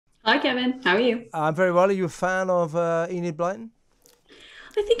Hi, Kevin. How are you? I'm very well. Are you a fan of Enid Blyton?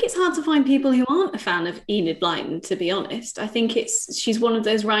 I think it's hard to find people who aren't a fan of Enid Blyton, to be honest. I think she's one of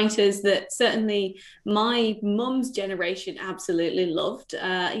those writers that certainly my mum's generation absolutely loved.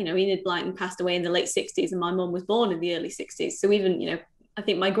 Enid Blyton passed away in the late 60s, and my mum was born in the early 60s. So even, I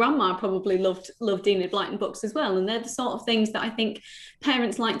think my grandma probably loved Enid Blyton books as well. And they're the sort of things that I think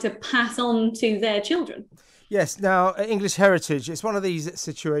parents like to pass on to their children. Yes. Now, English heritage. It's one of these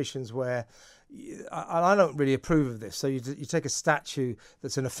situations where I don't really approve of this. So you take a statue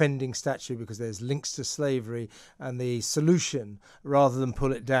that's an offending statue because there's links to slavery, and the solution, rather than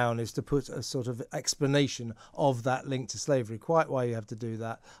pull it down, is to put a sort of explanation of that link to slavery. Quite why you have to do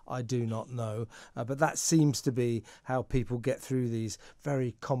that, I do not know. But that seems to be how people get through these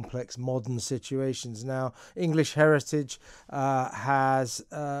very complex modern situations. Now, English heritage has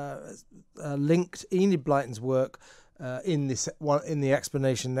linked Enid Blyton's work in this one, in the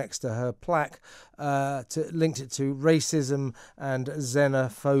explanation next to her plaque, linked it to racism and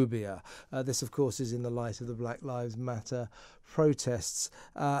xenophobia. This, of course, is in the light of the Black Lives Matter protests.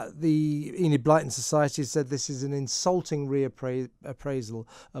 The Enid Blyton Society said this is an insulting reappraisal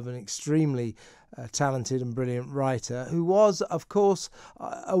of an extremely talented and brilliant writer who was, of course,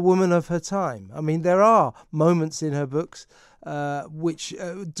 a woman of her time. I mean, there are moments in her books which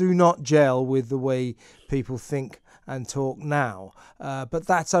do not gel with the way people think and talk now. But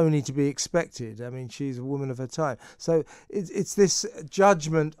that's only to be expected. I mean, she's a woman of her time. So it's this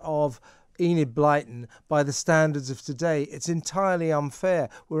judgment of Enid Blyton by the standards of today. It's entirely unfair.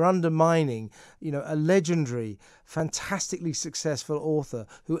 We're undermining, a legendary, fantastically successful author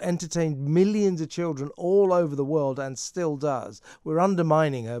who entertained millions of children all over the world and still does. We're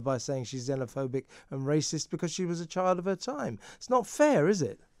undermining her by saying she's xenophobic and racist because she was a child of her time. It's not fair, is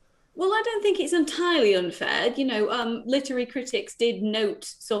it? Well, I don't think it's entirely unfair. Literary critics did note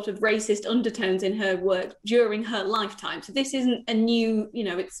sort of racist undertones in her work during her lifetime. So this isn't a new,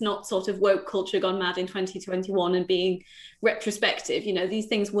 it's not sort of woke culture gone mad in 2021 and being retrospective. These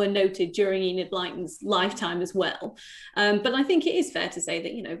things were noted during Enid Blyton's lifetime as well. But I think it is fair to say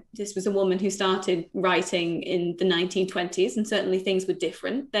that, this was a woman who started writing in the 1920s, and certainly things were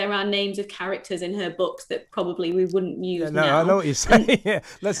different. There are names of characters in her books that probably we wouldn't Yeah, use no, I know now. what you're And saying. Yeah,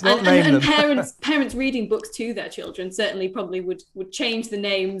 let's and, not and, name and them. parents reading books to their children certainly probably would change the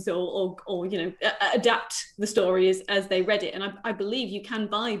names or adapt the story as they read it. And I believe you can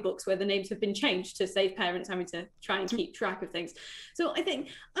buy books where the names have been changed to save parents having to try and keep track of things. So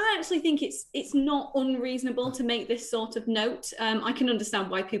I actually think it's not unreasonable to make this sort of note. I can understand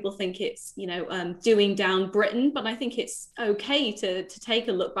why people think it's doing down Britain, but I think it's okay to take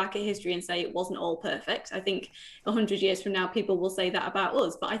a look back at history and say it wasn't all perfect. I think 100 years from now people will say that about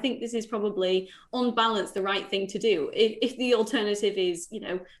us, but I think this is probably on balance the right thing to do. If the alternative is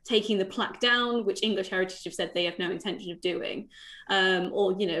taking the plaque down, which English Heritage have said they have no intention of doing,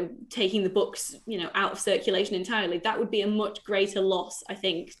 or taking the books out of circulation entirely, that would be a much greater loss, I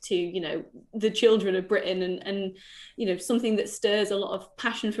think, to the children of Britain, and something that stirs a lot of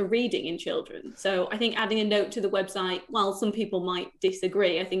passion for reading in children. So I think adding a note to the website, while some people might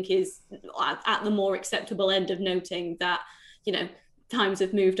disagree, I think is at the more acceptable end of noting that you know times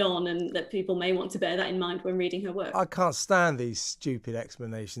have moved on, and that people may want to bear that in mind when reading her work. I can't stand these stupid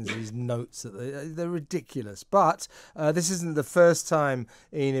explanations, these notes. They're ridiculous. But this isn't the first time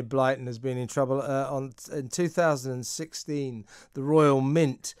Enid Blyton has been in trouble. In 2016, the Royal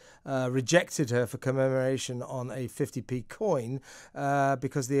Mint rejected her for commemoration on a 50p coin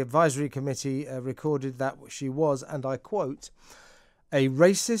because the advisory committee recorded that she was, and I quote, a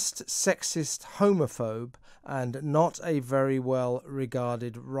racist, sexist, homophobe, and not a very well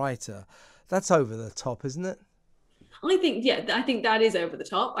regarded writer. That's over the top, isn't it? I think that is over the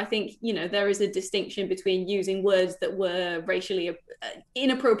top. I think there is a distinction between using words that were racially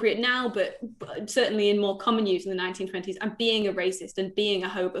inappropriate now, but certainly in more common use in the 1920s, and being a racist and being a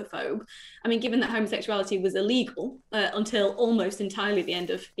homophobe. I mean, given that homosexuality was illegal until almost entirely the end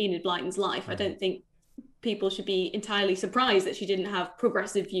of Enid Blyton's life, I don't think people should be entirely surprised that she didn't have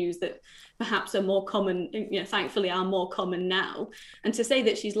progressive views that perhaps are more common, thankfully are more common now. And to say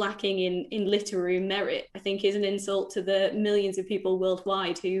that she's lacking in literary merit, I think is an insult to the millions of people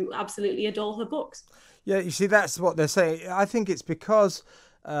worldwide who absolutely adore her books. Yeah, you see, that's what they're saying. I think it's because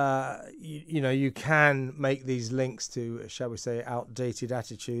you can make these links to, shall we say, outdated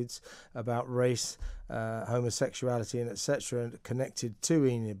attitudes about race, homosexuality, and etc., connected to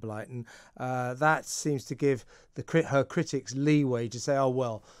Enid Blyton. That seems to give her critics leeway to say, oh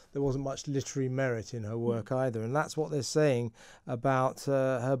well, there wasn't much literary merit in her work either, and that's what they're saying about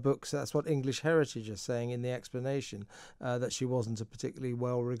her books. That's what English Heritage are saying in the explanation, that she wasn't a particularly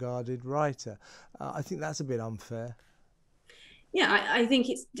well-regarded writer. I think that's a bit unfair. Yeah, I think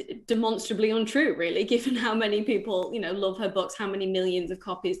it's demonstrably untrue, really, given how many people, love her books, how many millions of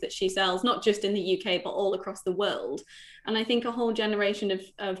copies that she sells, not just in the UK, but all across the world. And I think a whole generation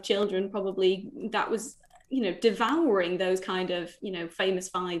of children probably that was, devouring those kind of, famous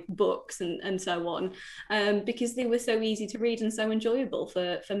five books and so on, because they were so easy to read and so enjoyable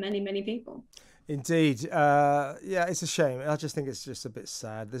for many, many people. Indeed. Yeah, it's a shame. I just think it's just a bit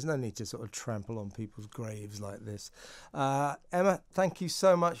sad. There's no need to sort of trample on people's graves like this. Emma, thank you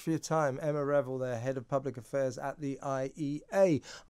so much for your time. Emma Revell, there, Head of Public Affairs at the IEA.